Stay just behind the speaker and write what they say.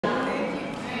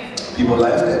People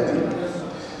laughed at me.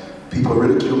 People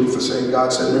ridiculed me for saying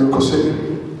God said miracle city.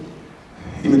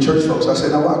 Even church folks, I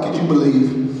said, now why could you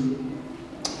believe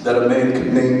that a man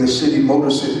could name the city Motor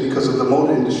City because of the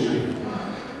motor industry?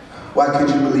 Why could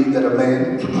you believe that a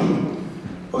man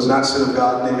was not son of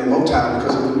God named Motown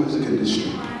because of the music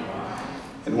industry?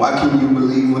 And why can you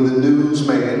believe when the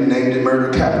newsman named it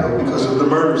Murder Capital because of the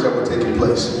murders that were taking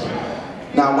place?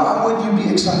 Now, why would you be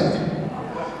excited?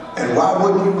 And why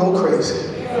wouldn't you go crazy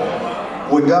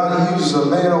when God uses a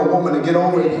man or a woman to get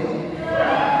over you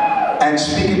and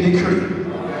speak a decree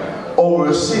over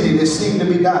a city that seemed to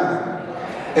be dying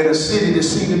and a city that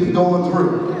seemed to be going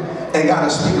through, and God to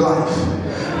speak life,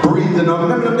 breathing on?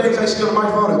 Remember them days I used to go to my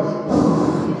phone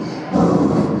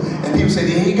and people say,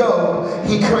 there he go,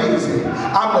 he crazy.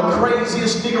 I'm the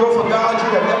craziest Negro for God you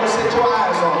have ever set your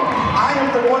eyes on. I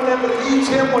am the one that believes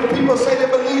him when people say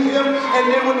they believe him, and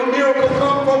then when the miracle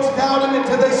comes, folks doubt him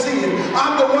until they see it.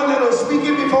 I'm the one that will speak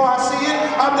it before I see it.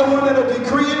 I'm the one that will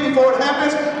decree it before it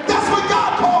happens. That's what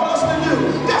God called us to do.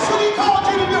 That's what he called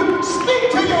you to do.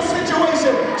 Speak to your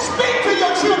situation. Speak to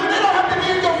your children. They don't have to be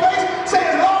in your face. Say,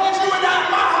 as long as you are not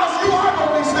in my house, you are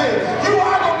going to be saved. You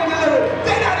are going to be delivered.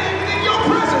 They're not even in your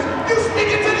presence. You speak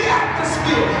it to the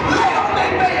atmosphere. Lay on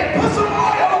their bed. Put some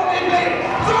oil on their bed.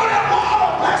 Throw that water.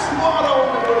 Bless water on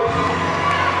the roof.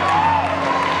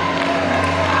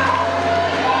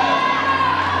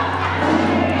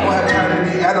 Don't have time to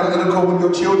be analytical when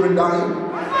your children dying.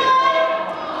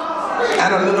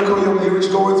 Analytical your marriage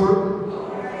going through.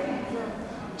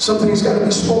 Something's got to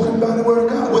be spoken by the word of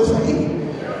God with faith.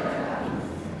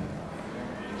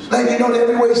 Like, you know,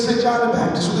 everywhere St. John the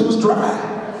Baptist, it was dry.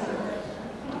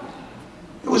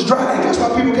 It was dry. That's why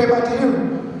people came out to hear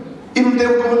him, even if they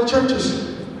were going to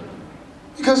churches.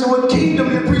 Because of what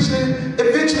kingdom you're preaching,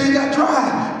 eventually it got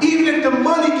dry. Even if the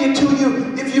money get to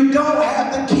you, if you don't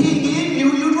have the king in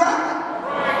you, you dry.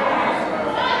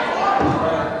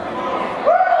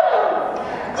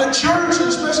 The church,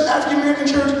 especially African American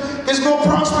church, is more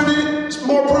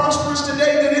prosperous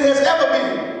today than it has ever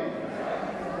been.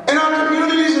 And our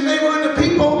communities and neighborhood, the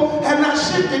people have not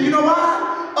shifted. You know why?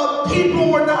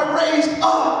 People were not raised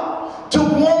up to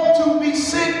want to be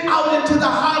sent out into the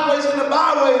highways and the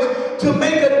byways to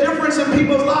make a difference in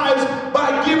people's lives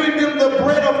by giving them the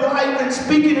bread of life and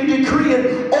speaking and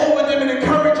decreeing over them and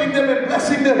encouraging them and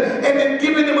blessing them and then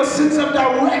giving them a sense of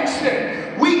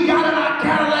direction. We got in our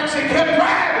Cadillacs and kept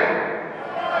driving.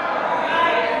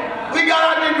 We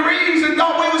got our degrees and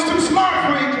thought we was too smart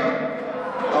for each other.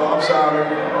 Oh, I'm sorry.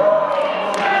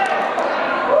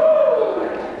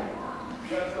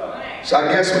 So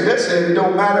I guess what that said, it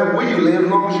don't matter where you live as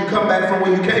long as you come back from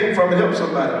where you came from and help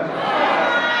somebody.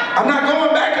 I'm not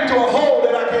going back into a hole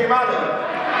that I came out of.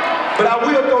 But I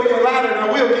will throw you a ladder and I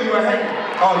will give you a hand.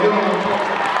 Oh, you don't want to talk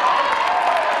to me.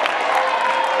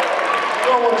 You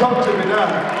don't want to talk to me now.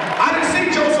 I didn't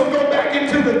see Joseph go back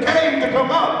into the cave to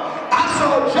come up. I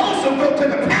saw Joseph go to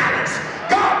the palace.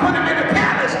 God put him in the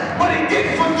palace, but he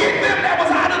didn't forget them that was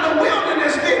out of the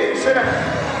wilderness, did he? Sit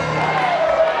down.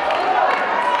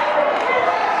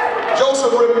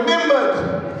 Joseph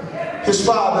remembered his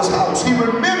father's house. He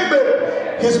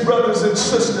remembered his brothers and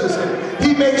sisters, and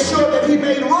he made sure that he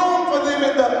made room for them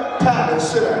in the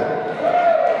palace. Sit down.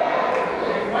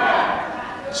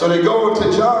 So they go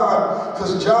to John,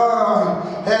 because John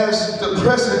has the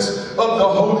presence of the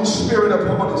Holy Spirit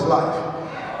upon his life.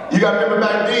 You got to remember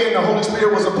back then, the Holy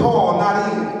Spirit was upon,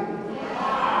 not in.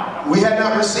 We had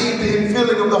not received the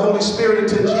infilling of the Holy Spirit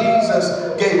until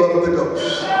Jesus gave up the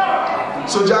ghost.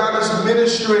 So John is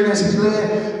ministering as he's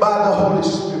led by the Holy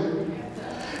Spirit.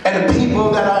 And the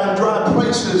people that are in dry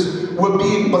places were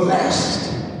being blessed.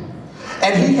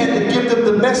 And he had to give them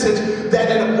the message that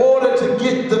in order to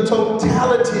get the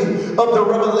totality of the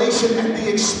revelation and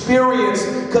the experience,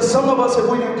 because some of us, if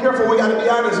we're not careful, we got to be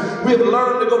honest, we have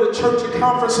learned to go to church and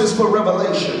conferences for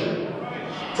revelation.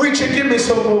 Preacher, give me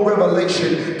some more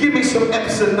revelation. Give me some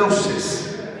epignosis.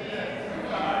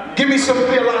 Give me some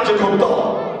theological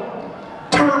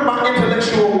thought. Turn my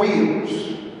intellectual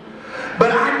wheels.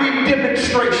 But I need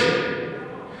demonstration.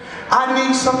 I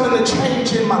need something to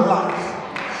change in my life.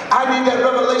 I need that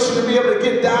revelation to be able to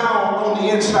get down on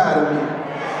the inside of me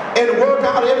and work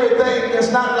out everything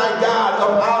that's not like God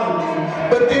up out of me,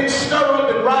 but then stir up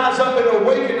and rise up and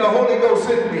awaken the Holy Ghost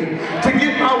in me to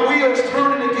get my wheels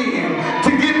turning again,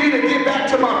 to get me to get back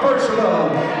to my first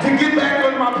love, to get back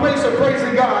on my place of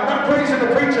praising God, not praising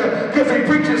the preacher because he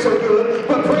preaches so good,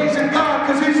 but praising God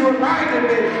because he's reminding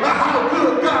me of how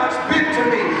good God's been to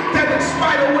me, that in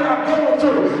spite of what I'm going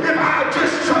through, if I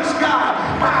just trust God,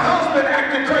 my husband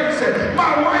acted crazy,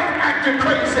 my wife acted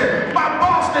crazy, my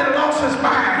boss that lost his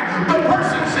mind, the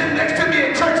person sitting next to me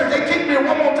in church if they kick me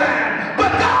one more time.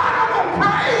 But God, I'm going to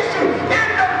praise you in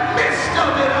the midst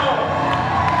of it all.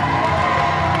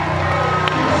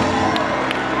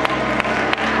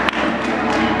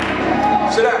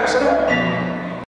 Sit down, sit down.